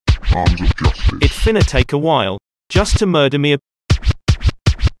arms of justice. It finna take a while, just to murder me.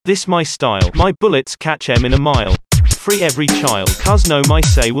 This my style, my bullets catch 'em in a mile. Free every child, cause no my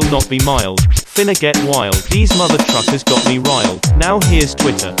say will not be mild. Finna get wild, these mother truckers got me riled. Now here's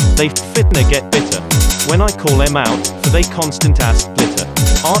Twitter, they finna get bitter when I call them out, for they constant ass glitter.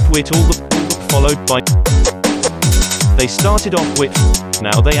 Art wit all the followed by. They started off with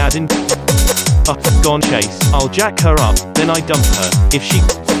now they add in gone chase. I'll jack her up, then I dump her. If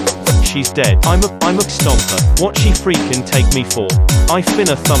she's dead, I'm a stomper. What she freaking take me for? I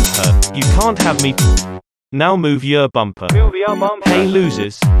finna thump her. You can't have me. Now move your bumper. Hey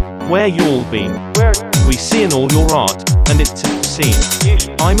losers, where y'all been? We seein' all your art, and it's obscene.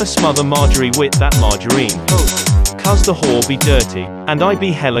 I'ma smother Marjorie with that margarine. Cause the whore be dirty, and I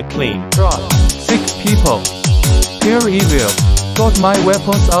be hella clean. 6 people. Pure evil. Got my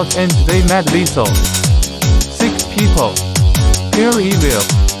weapons out and they mad lethal. 6 people. Pure evil.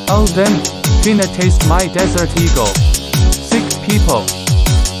 All them finna taste my desert eagle. 6 people.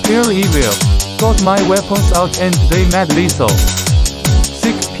 Pure evil. Got my weapons out and they mad lethal.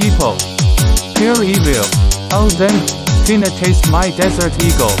 6 people. Pure evil. All them finna taste my desert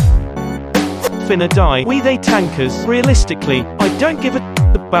eagle. Finna die, we they tankers. Realistically, I don't give a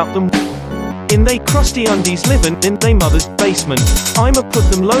about them. In they crusty undies living in they mother's basement. I'ma put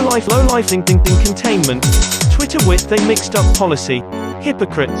them low life in containment. Twitter wit they mixed up policy.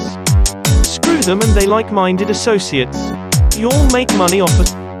 Hypocrites. Screw them and they like-minded associates. Y'all make money off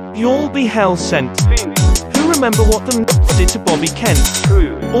us. Y'all be hell sent. Who remember what them did to Bobby Kent?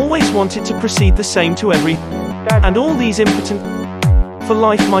 Always wanted to proceed the same to every. And all these impotent. For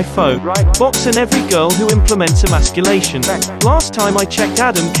life my foe. Boxing every girl who implements emasculation. Last time I checked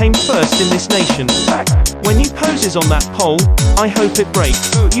Adam came first in this nation. When you poses on that pole, I hope it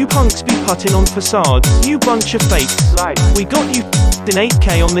breaks. You punks be putting on facades, you bunch of fakes. We got you in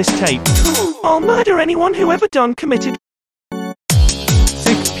 8K on this tape. I'll murder anyone who ever done committed.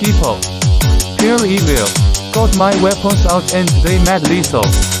 6 people. Pure evil. Got my weapons out and they mad lethal.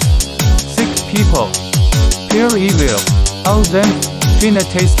 6 people. Pure evil. All them finna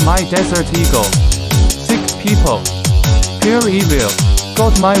taste my desert eagle. 6 people. Pure evil.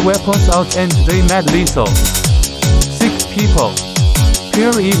 Got my weapons out and they mad lethal. 6 people.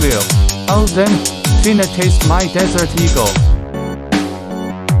 Pure evil. All them finna taste my desert eagle.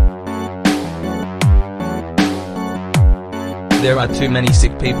 There are too many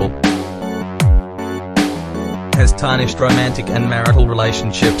sick people. Has tarnished romantic and marital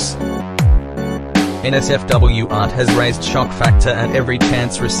relationships. NSFW art has raised shock factor at every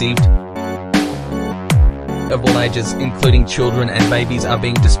chance received. Of all ages, including children and babies, are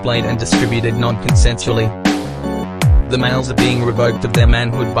being displayed and distributed non-consensually. The males are being revoked of their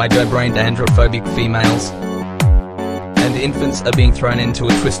manhood by doe-brained androphobic females. And infants are being thrown into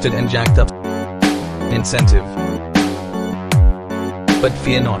a twisted and jacked up incentive. But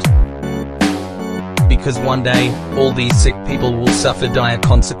fear not. Because one day, all these sick people will suffer dire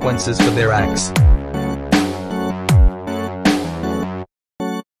consequences for their acts.